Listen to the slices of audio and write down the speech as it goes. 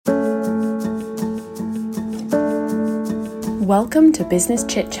Welcome to Business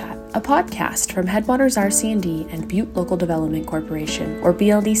Chit Chat, a podcast from Headwaters RC&D and Butte Local Development Corporation, or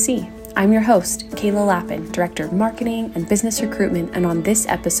BLDC. I'm your host, Kayla Lappin, Director of Marketing and Business Recruitment, and on this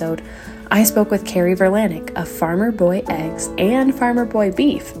episode, I spoke with Carrie Verlanik of Farmer Boy Eggs and Farmer Boy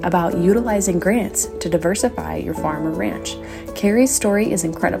Beef about utilizing grants to diversify your farm or ranch. Carrie's story is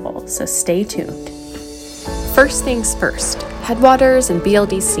incredible, so stay tuned. First things first, Headwaters and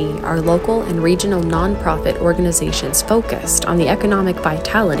BLDC are local and regional nonprofit organizations focused on the economic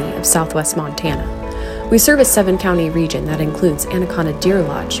vitality of Southwest Montana. We serve a 7-county region that includes Anaconda Deer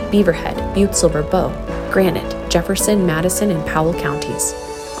Lodge, Beaverhead, Butte Silver Bow, Granite, Jefferson, Madison, and Powell counties.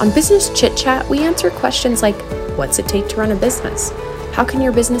 On Business Chit Chat, we answer questions like, what's it take to run a business? How can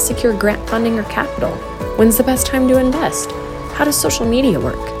your business secure grant funding or capital? When's the best time to invest? How does social media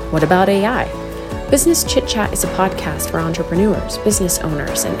work? What about AI? Business Chit Chat is a podcast for entrepreneurs, business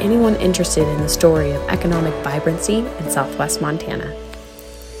owners, and anyone interested in the story of economic vibrancy in Southwest Montana.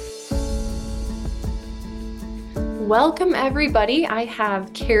 Welcome, everybody. I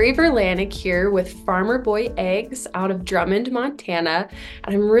have Carrie Verlanik here with Farmer Boy Eggs out of Drummond, Montana.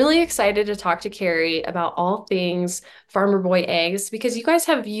 And I'm really excited to talk to Carrie about all things Farmer Boy Eggs because you guys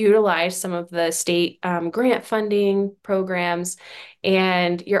have utilized some of the state grant funding programs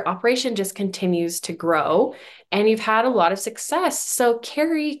and your operation just continues to grow and you've had a lot of success. So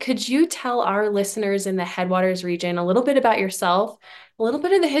Carrie, could you tell our listeners in the Headwaters region a little bit about yourself, a little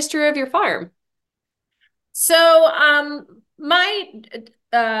bit of the history of your farm? So my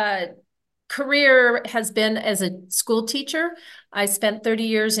career has been as a school teacher. I spent 30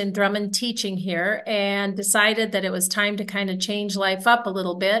 years in Drummond teaching here and decided that it was time to kind of change life up a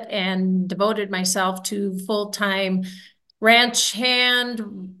little bit and devoted myself to full-time ranch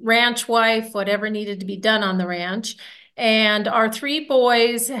hand, ranch wife, whatever needed to be done on the ranch. And our 3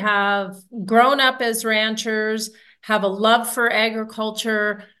 boys have grown up as ranchers, have a love for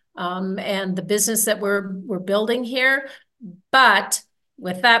agriculture, and the business that we're building here. But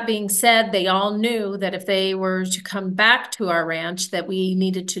with that being said, they all knew that if they were to come back to our ranch, that we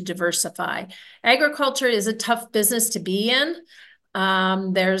needed to diversify. Agriculture is a tough business to be in.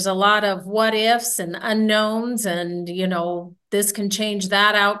 There's a lot of what ifs and unknowns and, this can change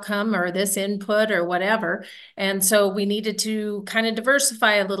that outcome or this input or whatever. And so we needed to kind of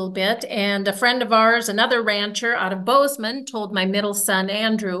diversify a little bit. And a friend of ours, another rancher out of Bozeman, told my middle son,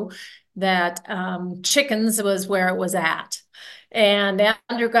 Andrew, that chickens was where it was at. And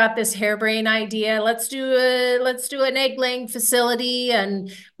Andrew got this harebrained idea. Let's do an egg laying facility. And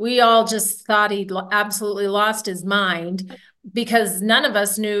we all just thought he'd absolutely lost his mind, because none of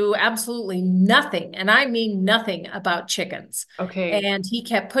us knew absolutely nothing, and I mean nothing about chickens. Okay. And he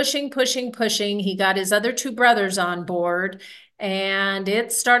kept pushing. He got his other 2 brothers on board, and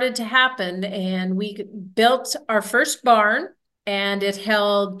it started to happen. And we built our first barn, and it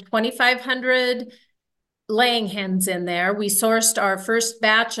held 2,500 laying hens in there. We sourced our first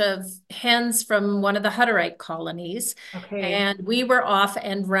batch of hens from one of the Hutterite colonies, Okay. and we were off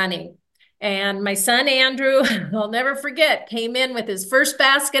and running. And my son, Andrew, I'll never forget, came in with his first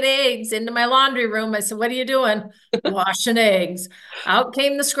basket of eggs into my laundry room. I said, "What are you doing?" "Washing eggs." Out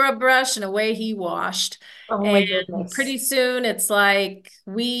came the scrub brush and away he washed. Oh my And goodness. pretty soon it's like,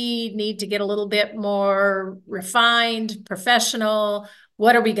 we need to get a little bit more refined, professional.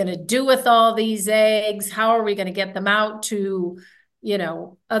 What are we going to do with all these eggs? How are we going to get them out to,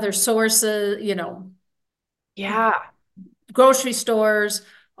 other sources, Yeah. grocery stores,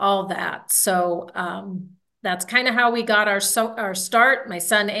 all that. So that's kind of how we got our start. My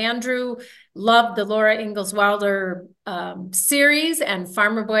son Andrew loved the Laura Ingalls Wilder series, and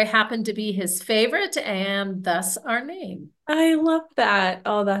Farmer Boy happened to be his favorite, and thus our name. I love that.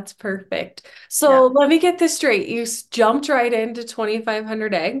 Oh, that's perfect. Yeah. So let me get this straight. You jumped right into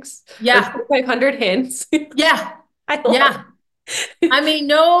 2,500 eggs or Yeah. 2,500 hens. Yeah. I love Yeah. I mean,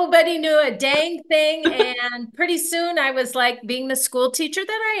 nobody knew a dang thing. And pretty soon I was like, being the school teacher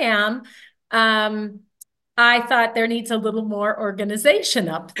that I am, I thought there needs a little more organization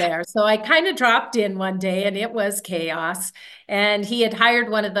up there. So I kind of dropped in one day and it was chaos. And he had hired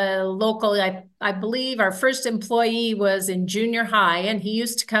one of the local, I believe our first employee was in junior high, and he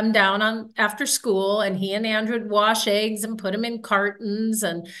used to come down on after school, and he and Andrew would wash eggs and put them in cartons.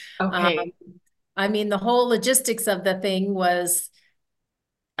 And Okay. I mean, the whole logistics of the thing was,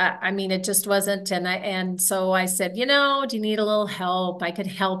 I mean, it just wasn't. And so I said, do you need a little help? I could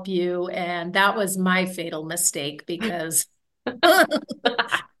help you. And that was my fatal mistake, because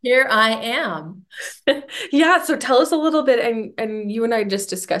here I am. Yeah, so tell us a little bit, and you and I just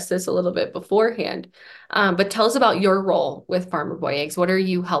discussed this a little bit beforehand, but tell us about your role with Farmer Boy Eggs. What are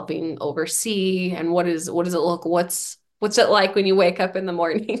you helping oversee, and what is it look? What's What's it like when you wake up in the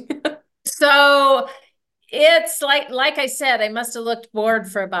morning? So it's like I said, I must have looked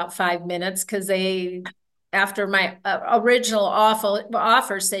bored for about 5 minutes because after my original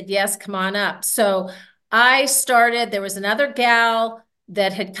offer said, yes, come on up. So there was another gal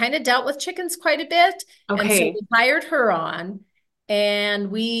that had kind of dealt with chickens quite a bit. And so Okay. we hired her on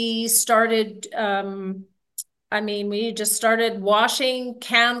and we started, we just started washing,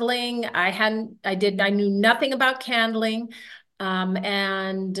 candling. I knew nothing about candling.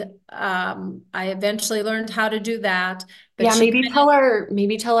 I eventually learned how to do that. But Yeah, she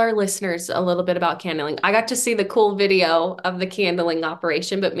maybe tell our listeners a little bit about candling. I got to see the cool video of the candling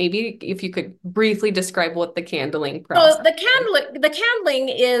operation, but maybe if you could briefly describe what the candling process So is. the candling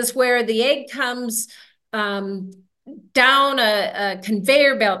is where the egg comes um, down a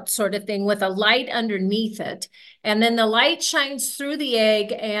conveyor belt sort of thing with a light underneath it. And then the light shines through the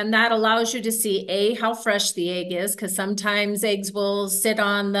egg, and that allows you to see how fresh the egg is, because sometimes eggs will sit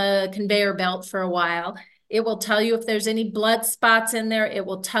on the conveyor belt for a while. It will tell you if there's any blood spots in there. It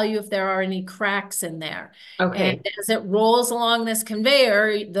will tell you if there are any cracks in there. And Okay. as it rolls along this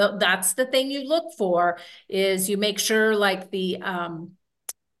conveyor, that's the thing you look for is you make sure like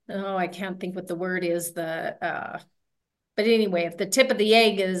oh, I can't think what the word is, but anyway, if the tip of the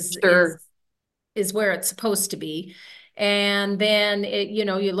egg Sure. is where it's supposed to be, and then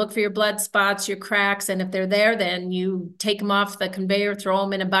you look for your blood spots, your cracks, and if they're there, then you take them off the conveyor, throw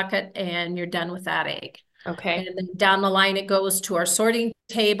them in a bucket, and you're done with that egg. And Okay. then down the line, it goes to our sorting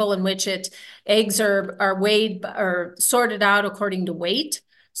table in which eggs are weighed or sorted out according to weight.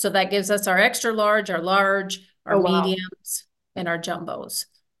 So that gives us our extra large, our Oh, wow. mediums, and our jumbos.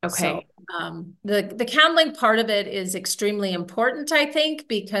 So Okay. the candling part of it is extremely important, I think,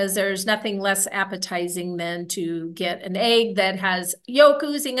 because there's nothing less appetizing than to get an egg that has yolk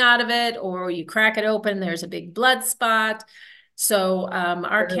oozing out of it, or you crack it open, there's a big blood spot. So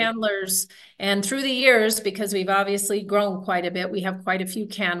our Sure. candlers, and through the years, because we've obviously grown quite a bit, we have quite a few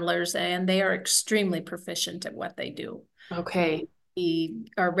candlers, and they are extremely proficient at what they do. Okay.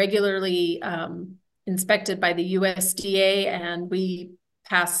 We are regularly inspected by the USDA, and we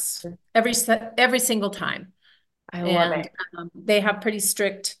pass every single time. I love And it. they have pretty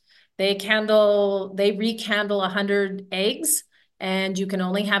strict. They recandle 100 eggs, and you can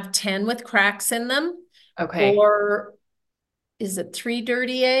only have 10 with cracks in them, Okay. or is it 3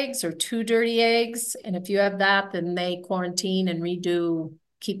 dirty eggs or 2 dirty eggs? And if you have that, then they quarantine and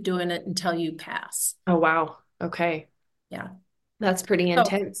keep doing it until you pass. Oh, wow. Okay. Yeah. That's pretty So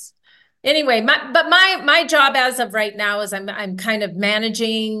intense. anyway, my job as of right now is I'm kind of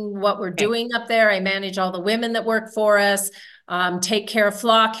managing what we're Okay. doing up there. I manage all the women that work for us, take care of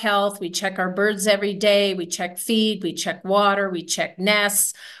flock health. We check our birds every day. We check feed. We check water. We check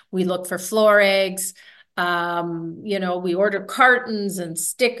nests. We look for floor eggs. We order cartons and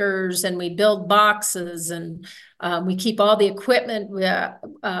stickers, and we build boxes, and we keep all the equipment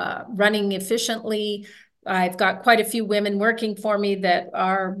running efficiently. I've got quite a few women working for me that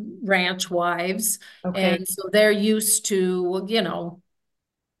are ranch wives. Okay. And so they're used to,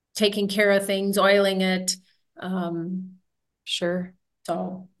 taking care of things, oiling it. Um, Sure.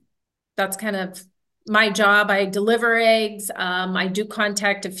 so that's kind of my job. I deliver eggs. I do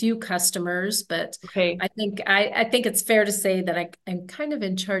contact a few customers, but Okay. I think it's fair to say that I'm kind of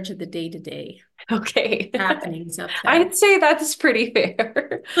in charge of the day-to-day Okay. happenings up there. I'd say that's pretty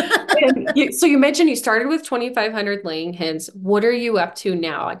fair. So you mentioned you started with 2,500 laying hens. What are you up to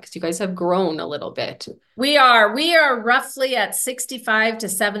now? Because you guys have grown a little bit. We are roughly at 65 to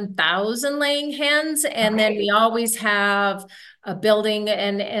 7,000 laying hens. And then we Okay. always have a building.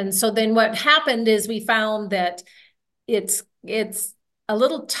 And so then what happened is we found that it's a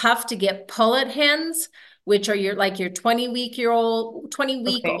little tough to get pullet hens, which are your 20 week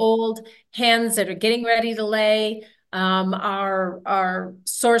Okay. old hens that are getting ready to lay. Our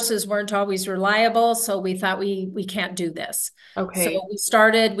sources weren't always reliable, so we thought we can't do this. So Okay.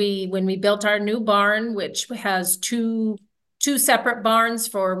 when we built our new barn, which has two separate barns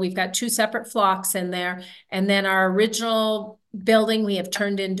we've got two separate flocks in there. And then our original building, we have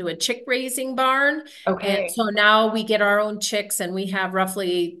turned into a chick raising barn. And Okay. so now we get our own chicks, and we have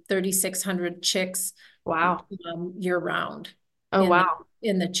roughly 3,600 chicks Wow. year round Oh, wow.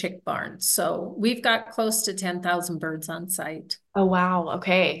 in the chick barn. So we've got close to 10,000 birds on site. Oh, wow.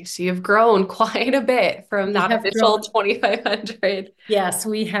 Okay. So you've grown quite a bit from We that have initial grown. 2,500. Yes,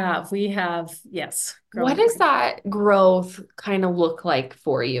 we have. Yes, What grown does quite. that growth kind of look like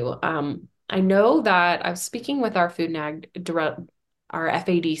for you? I know that I was speaking with our food and ag direct, our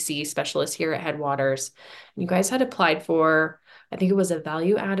FADC specialist here at Headwaters. You guys had applied for I think it was a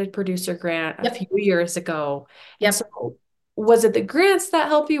value added producer grant a few Yep. years ago. And Yep. so was it the grants that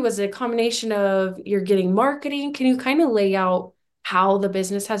help you? Was it a combination of you're getting marketing? Can you kind of lay out how the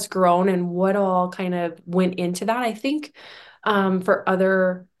business has grown and what all kind of went into that? I think for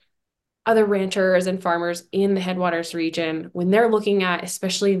other ranchers and farmers in the Headwaters region, when they're looking at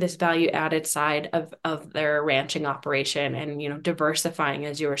especially this value added side of their ranching operation and diversifying,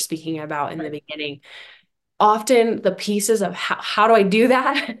 as you were speaking about in the Right. beginning, often the pieces of how do I do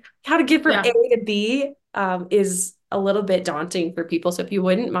that, how to get from A Yeah. to B, is a little bit daunting for people. So if you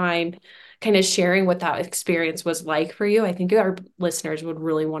wouldn't mind kind of sharing what that experience was like for you, I think our listeners would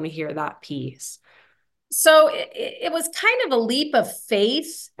really want to hear that piece. So it was kind of a leap of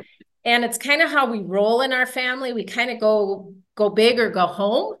faith, and it's kind of how we roll in our family. We kind of go big or go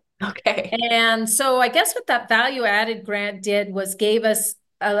home. Okay. And so I guess what that value added grant did was gave us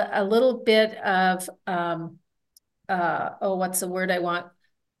a little bit of oh, what's the word I want?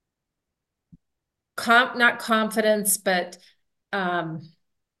 Not confidence, but um,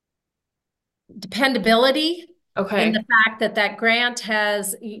 dependability in Okay. the fact that that grant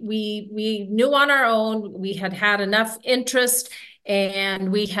has we knew on our own we had enough interest,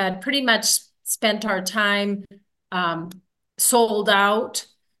 and we had pretty much spent our time um, sold out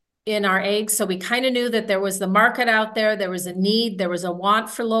in our eggs. So we kind of knew that there was the market out there, there was a need, there was a want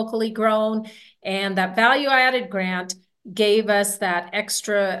for locally grown, and that value added grant gave us that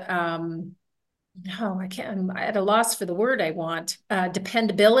extra oh, I can't, I'm at a loss for the word I want,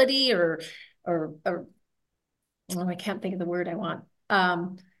 dependability or oh, I can't think of the word I want.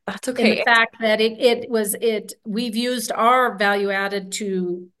 That's In the okay. fact that we've used our value added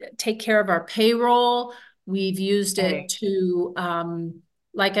to take care of our payroll. We've used it Okay. to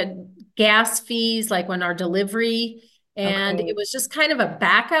like a gas fees, like when our delivery, and it Okay. was just kind of a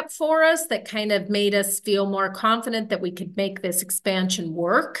backup for us that kind of made us feel more confident that we could make this expansion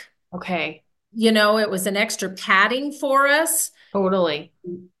work. Okay. It was an extra padding for us, Totally.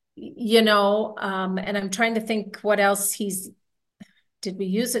 and I'm trying to think what else did we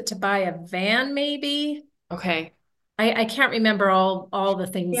use it to buy a van maybe? Okay. I can't remember all the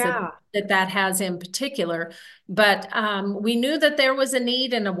things Yeah. that has in particular, but we knew that there was a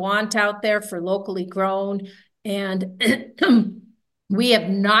need and a want out there for locally grown, and we have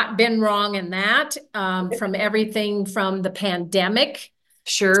not been wrong in that, from everything from the pandemic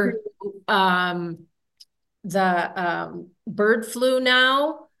to Sure. the bird flu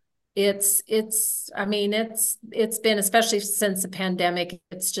now. I mean, it's been, especially since the pandemic,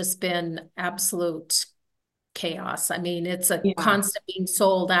 it's just been absolute chaos. I mean, it's a Yeah. constant being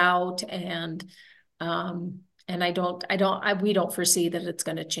sold out, and we don't foresee that it's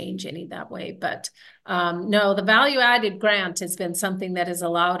going to change any that way. But no, the value added grant has been something that has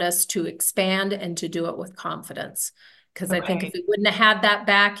allowed us to expand and to do it with confidence. Because I think if Okay. we wouldn't have had that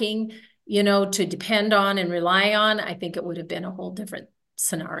backing, to depend on and rely on, I think it would have been a whole different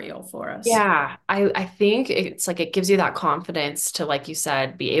scenario for us. Yeah, I think it's like it gives you that confidence to, like you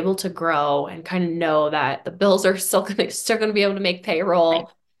said, be able to grow and kind of know that the bills are still gonna be able to make Right.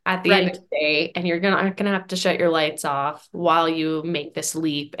 payroll at the end of Right. the day, and you're gonna have to shut your lights off while you make this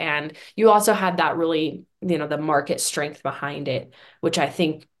leap. And you also had that really, the market strength behind it, which I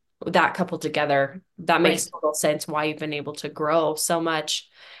think that coupled together, that makes Right. total sense why you've been able to grow so much.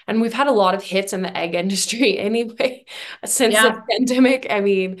 And we've had a lot of hits in the egg industry anyway since the Yeah. pandemic. I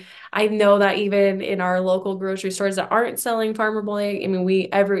mean, I know that even in our local grocery stores that aren't selling farmable egg, I mean,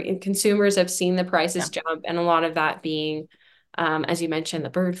 every consumers have seen the prices Yeah. jump, and a lot of that being, as you mentioned,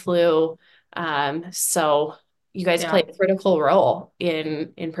 the bird flu. So you guys play Yeah. a critical role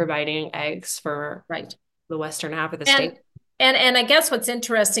in providing eggs for Right. the western half of the And state. and I guess what's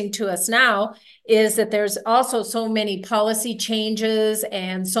interesting to us now is that there's also so many policy changes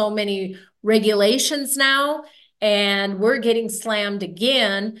and so many regulations now, and we're getting slammed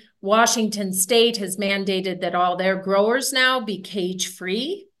again. Washington State has mandated that all their growers now be cage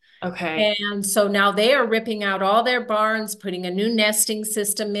free. Okay, And so now they are ripping out all their barns, putting a new nesting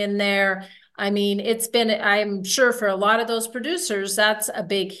system in there. I mean, I'm sure for a lot of those producers, that's a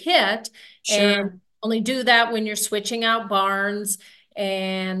big hit. And sure, only do that when you're switching out barns.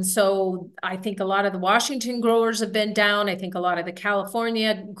 And so I think a lot of the Washington growers have been down. I think a lot of the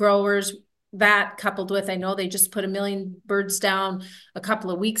California growers, that coupled with, I know they just put 1 million birds down a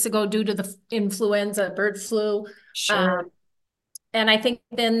couple of weeks ago due to the influenza bird flu. sure, And I think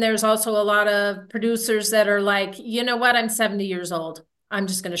then there's also a lot of producers that are like, you know what, I'm 70 years old. I'm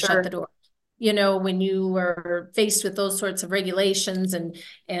just going to shut the sure. door. When you are faced with those sorts of regulations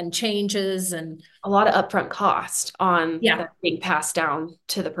and changes and A lot of upfront cost on yeah, that being passed down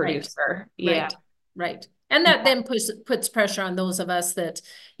to the right, producer. Yeah. right, right. And that then puts pressure on those of us that,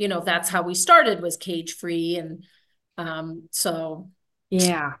 that's how we started, was cage free. And so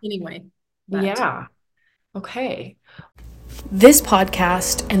Yeah. anyway, but Yeah. Okay. This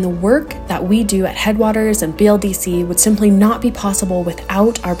podcast and the work that we do at Headwaters and BLDC would simply not be possible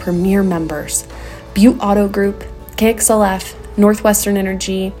without our premier members, Butte Auto Group, KXLF, Northwestern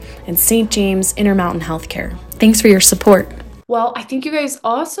Energy, and St. James Intermountain Healthcare. Thanks for your support. Well, I think you guys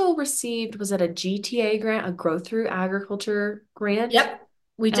also received, was it a GTA grant, a Growth Through Agriculture grant? yep,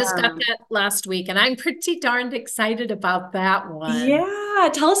 we just got that last week, and I'm pretty darned excited about that one. Yeah,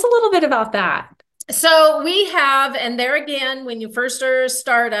 tell us a little bit about that. So we have, and there again, when you first are a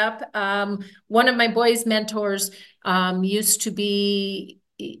startup, one of my boys' mentors used to be,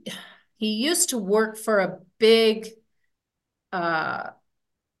 he used to work for a big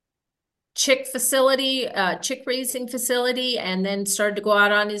chick facility, chick raising facility, and then started to go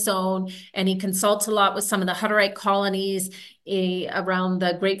out on his own. And he consults a lot with some of the Hutterite colonies around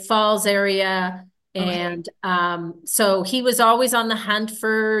the Great Falls area. And so he was always on the hunt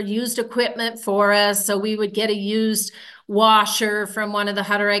for used equipment for us. So we would get a used washer from one of the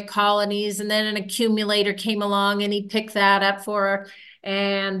Hutterite colonies, and then an accumulator came along and he picked that up for her.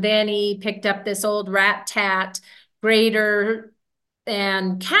 And then he picked up this old rat tat grader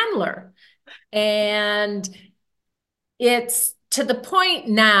and candler. And it's to the point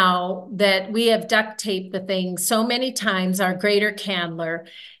now that we have duct taped the thing so many times, our grader candler.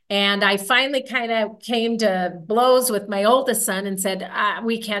 And I finally kind of came to blows with my oldest son and said,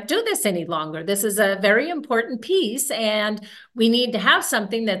 we can't do this any longer. This is a very important piece, and we need to have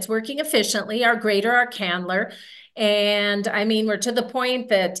something that's working efficiently, our grader, our candler. And I mean, we're to the point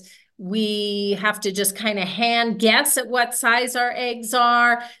that we have to just kind of hand guess at what size our eggs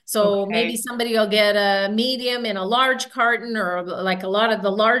are. So maybe somebody will get a medium in a large carton, or like a lot of the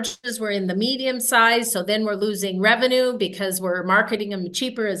larges were in the medium size. So then we're losing revenue because we're marketing them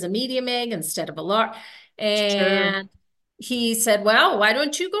cheaper as a medium egg instead of a large. And he said, well, why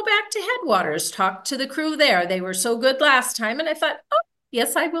don't you go back to Headwaters, talk to the crew there. They were so good last time. And I thought, oh,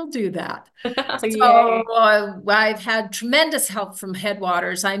 yes, I will do that. So I've had tremendous help from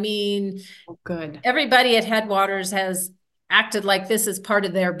Headwaters. I mean, good. Everybody at Headwaters has acted like this is part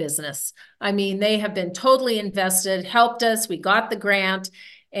of their business. I mean, they have been totally invested, helped us. We got the grant,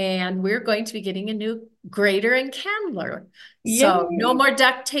 and we're going to be getting a new grader and candler. So no more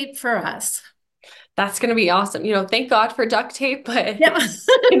duct tape for us. That's going to be awesome. Thank God for duct tape, but it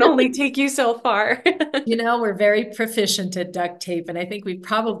can only take you so far. We're very proficient at duct tape, and I think we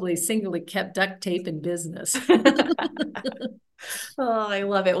probably singly kept duct tape in business. Oh, I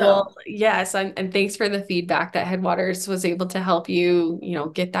love it. Well, yes. And thanks for the feedback that Headwaters was able to help you,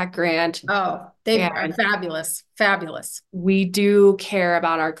 get that grant. Oh, they are fabulous. Fabulous. We do care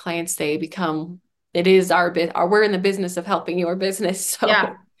about our clients. It is our bit. We're in the business of helping your business. So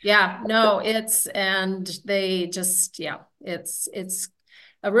yeah. No, it's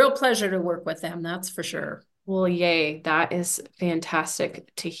a real pleasure to work with them. That's for sure. Well, yay. That is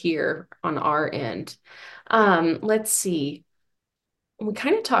fantastic to hear on our end. Let's see. We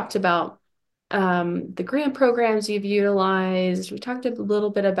kind of talked about the grant programs you've utilized. We talked a little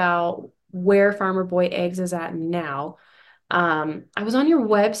bit about where Farmer Boy Eggs is at now. I was on your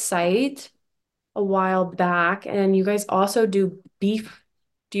website a while back, and you guys also do beef.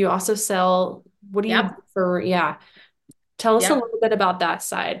 Do you also sell? What do you do for? Yeah. Tell us a little bit about that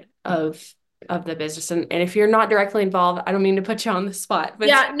side of the business. And if you're not directly involved, I don't mean to put you on the spot, but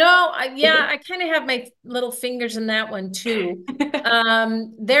I kind of have my little fingers in that one too.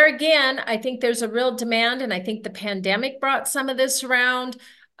 There again, I think there's a real demand, and I think the pandemic brought some of this around.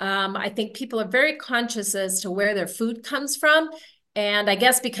 I think people are very conscious as to where their food comes from. And I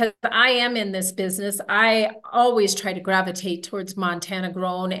guess because I am in this business, I always try to gravitate towards Montana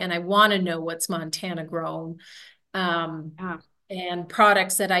grown, and I want to know what's Montana grown. And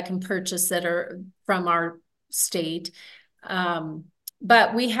products that I can purchase that are from our state.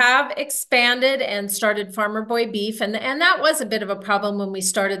 But we have expanded and started Farmer Boy Beef. And that was a bit of a problem when we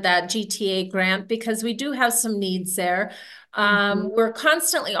started that GTA grant, because we do have some needs there. We're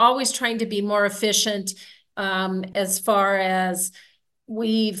constantly always trying to be more efficient, as far as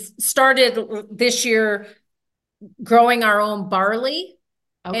we've started this year growing our own barley.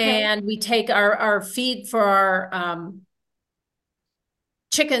 And we take our feed for our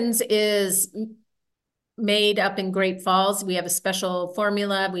chickens is made up in Great Falls. We have a special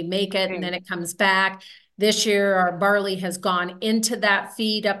formula. We make it and then it comes back. This year, our barley has gone into that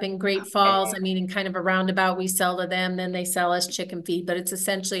feed up in Great Falls. I mean, in kind of a roundabout, we sell to them, then they sell us chicken feed, but it's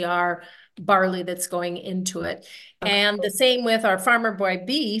essentially our barley that's going into it. And the same with our Farmer Boy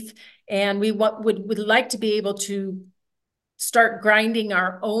Beef. and we would like to be able to start grinding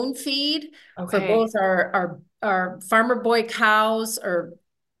our own feed for Okay. both our Farmer Boy cows or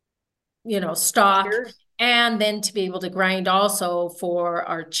stock, Sure. and then to be able to grind also for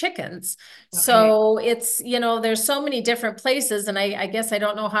our chickens. Okay. So it's, there's so many different places, and I guess I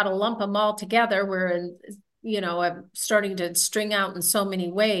don't know how to lump them all together. I'm starting to string out in so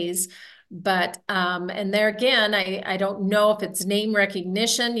many ways. But and there again, I don't know if it's name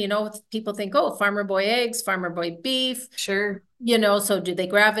recognition. People think, oh, Farmer Boy eggs, Farmer Boy beef, Sure. so do they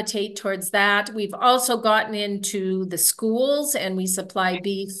gravitate towards that? We've also gotten into the schools, and we supply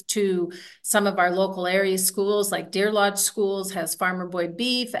beef to some of our local area schools, like Deer Lodge Schools has Farmer Boy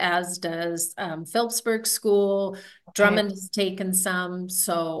beef, as does Phillipsburg School. Okay. Drummond has taken some.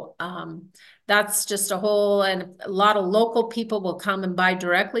 So that's just and a lot of local people will come and buy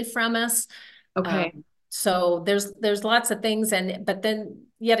directly from us. Okay. So there's lots of things, but then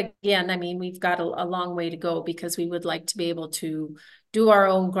yet again, I mean, we've got a long way to go, because we would like to be able to do our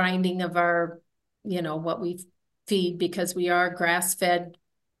own grinding of our, what we feed, because we are grass-fed,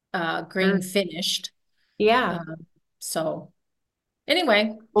 Sure. grain finished. Yeah. So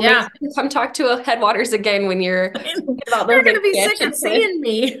anyway, Well, make yeah, sure to come talk to Headwaters again when you're thinking about they're those going to be sick expansion of plans. seeing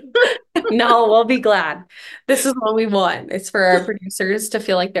me. No, we'll be glad. This is what we want. It's for our producers to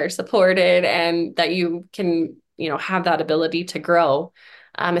feel like they're supported and that you can, have that ability to grow.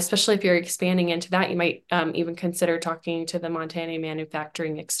 Especially if you're expanding into that, you might even consider talking to the Montana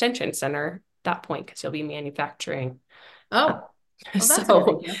Manufacturing Extension Center at that point, because you'll be manufacturing. Oh, well, that's a good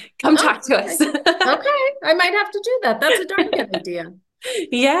So idea. come Oh, talk to okay. us. Okay, I might have to do that. That's a darn good idea.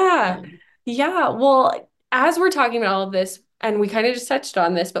 Yeah. Yeah. Well, as we're talking about all of this, and we kind of just touched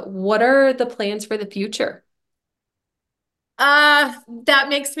on this, but what are the plans for the future? That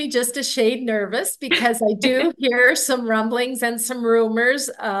makes me just a shade nervous, because I do hear some rumblings and some rumors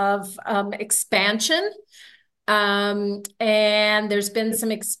of expansion. And there's been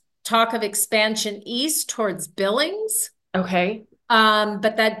some talk of expansion east towards Billings. Okay.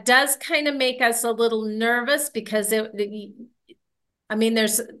 But that does kind of make us a little nervous, because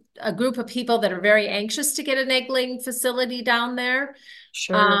there's a group of people that are very anxious to get an egg laying facility down there.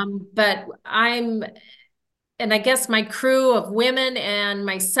 Sure. But and I guess my crew of women and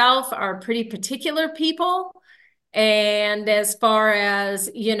myself are pretty particular people. And as far as,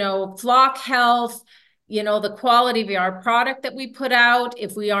 flock health, the quality of our product that we put out,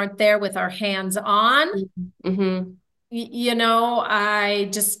 if we aren't there with our hands on, Mm-hmm. I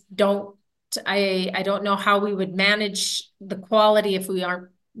just I don't know how we would manage the quality if we aren't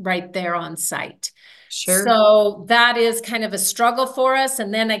right there on site. Sure. So that is kind of a struggle for us.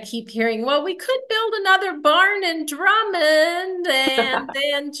 And then I keep hearing, well, we could build another barn in Drummond and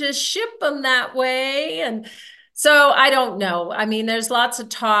then just ship them that way. And so I don't know. I mean, there's lots of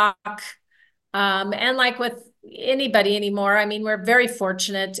talk. And like with anybody anymore, I mean, we're very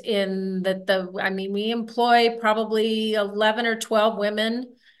fortunate in that we employ probably 11 or 12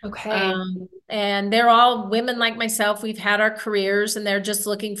 women. Okay. And they're all women like myself. We've had our careers, and they're just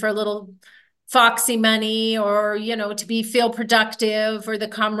looking for a little foxy money, or, to feel productive, or the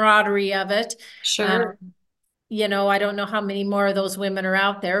camaraderie of it. Sure. I don't know how many more of those women are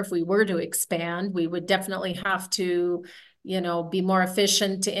out there. If we were to expand, we would definitely have to, be more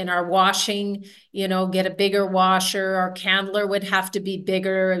efficient in our washing, get a bigger washer. Our candler would have to be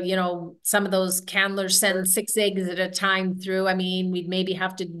bigger. Some of those candlers send 6 eggs at a time through. I mean, we'd maybe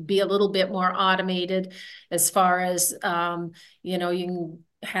have to be a little bit more automated, as far as, you can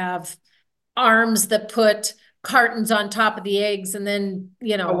have arms that put cartons on top of the eggs, and then,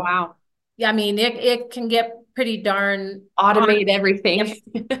 Oh, wow. I mean, it can get pretty darn Automate automated. everything.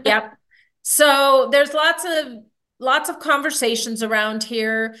 Yep. Yep. So there's lots of conversations around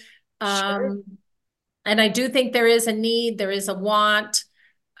here. Sure. Um, and I do think there is a need, there is a want.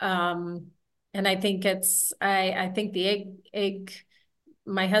 Um, and I think I think the egg,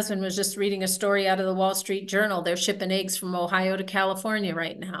 my husband was just reading a story out of the Wall Street Journal. They're shipping eggs from Ohio to California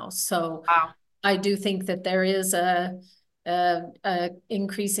right now. So Wow. I do think that there is a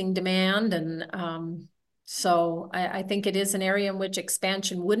increasing demand. And so I think it is an area in which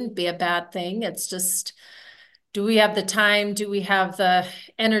expansion wouldn't be a bad thing. It's just, do we have the time? Do we have the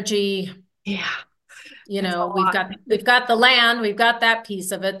energy? Yeah. You It's a know, lot. we've got the land, we've got that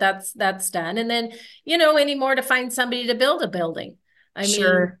piece of it. That's done. And then, anymore to find somebody to build a building. I mean,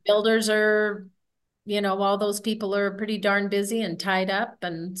 Sure. builders are, all those people are pretty darn busy and tied up.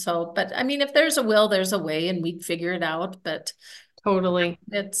 And so, but I mean, if there's a will, there's a way, and we'd figure it out. But Totally.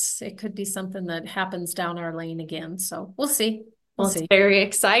 it could be something that happens down our lane again. So we'll see. We'll Well, it's see. very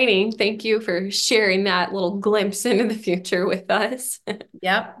exciting. Thank you for sharing that little glimpse into the future with us.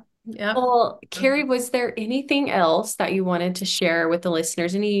 Yep. Yeah. Well, Carrie, was there anything else that you wanted to share with the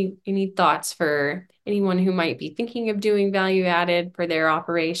listeners? Any thoughts for anyone who might be thinking of doing value added for their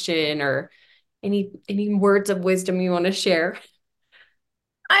operation, or any words of wisdom you want to share?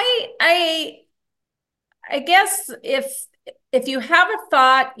 I I I guess if you have a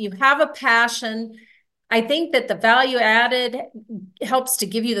thought, you have a passion, I think that the value added helps to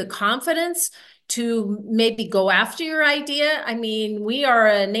give you the confidence to maybe go after your idea. I mean, we are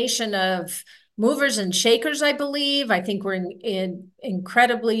a nation of movers and shakers, I believe. I think we're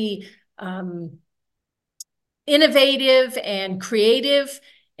incredibly innovative and creative.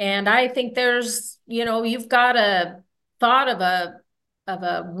 And I think you've got a thought of a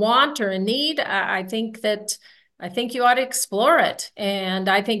want or a need. I think you ought to explore it. And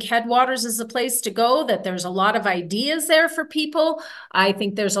I think Headwaters is a place to go, that there's a lot of ideas there for people. I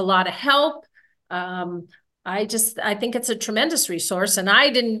think there's a lot of help. I think it's a tremendous resource, and I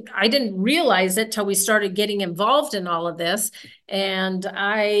didn't realize it till we started getting involved in all of this. And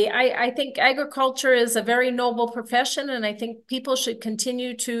I think agriculture is a very noble profession, and I think people should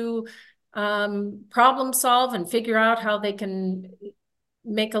continue to problem solve and figure out how they can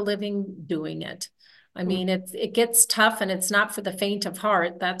make a living doing it. I mean, it gets tough, and it's not for the faint of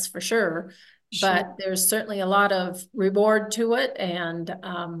heart, that's for sure. But there's certainly a lot of reward to it, and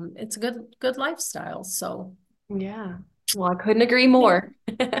it's a good lifestyle. So yeah, well, I couldn't agree more.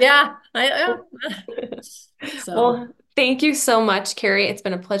 yeah, so Well, thank you so much, Carrie. It's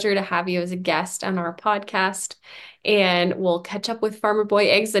been a pleasure to have you as a guest on our podcast, and we'll catch up with Farmer Boy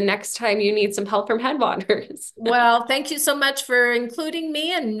Eggs the next time you need some help from Headwaters. well, thank you so much for including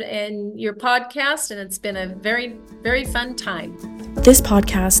me in your podcast, and it's been a very, very fun time. This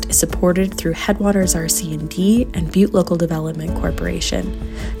podcast is supported through Headwaters RC&D and Butte Local Development Corporation.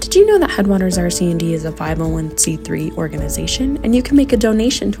 Did you know that Headwaters RC&D is a 501c3 organization, and you can make a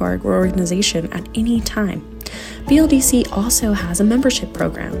donation to our organization at any time? BLDC also has a membership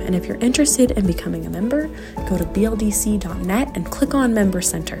program, and if you're interested in becoming a member, go to bldc.net and click on Member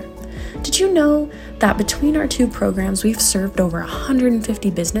Center. Did you know that between our two programs, we've served over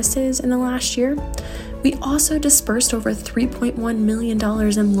 150 businesses in the last year? We also dispersed over $3.1 million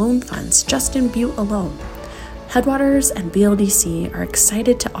in loan funds just in Butte alone. Headwaters and BLDC are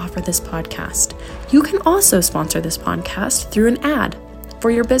excited to offer this podcast. You can also sponsor this podcast through an ad for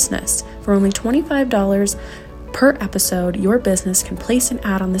your business. For only $25 per episode, your business can place an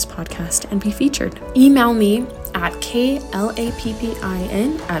ad on this podcast and be featured. Email me at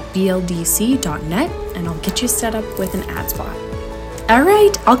klappin@bldc.net and I'll get you set up with an ad spot. All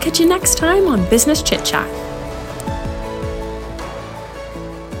right, I'll catch you next time on Business Chit Chat.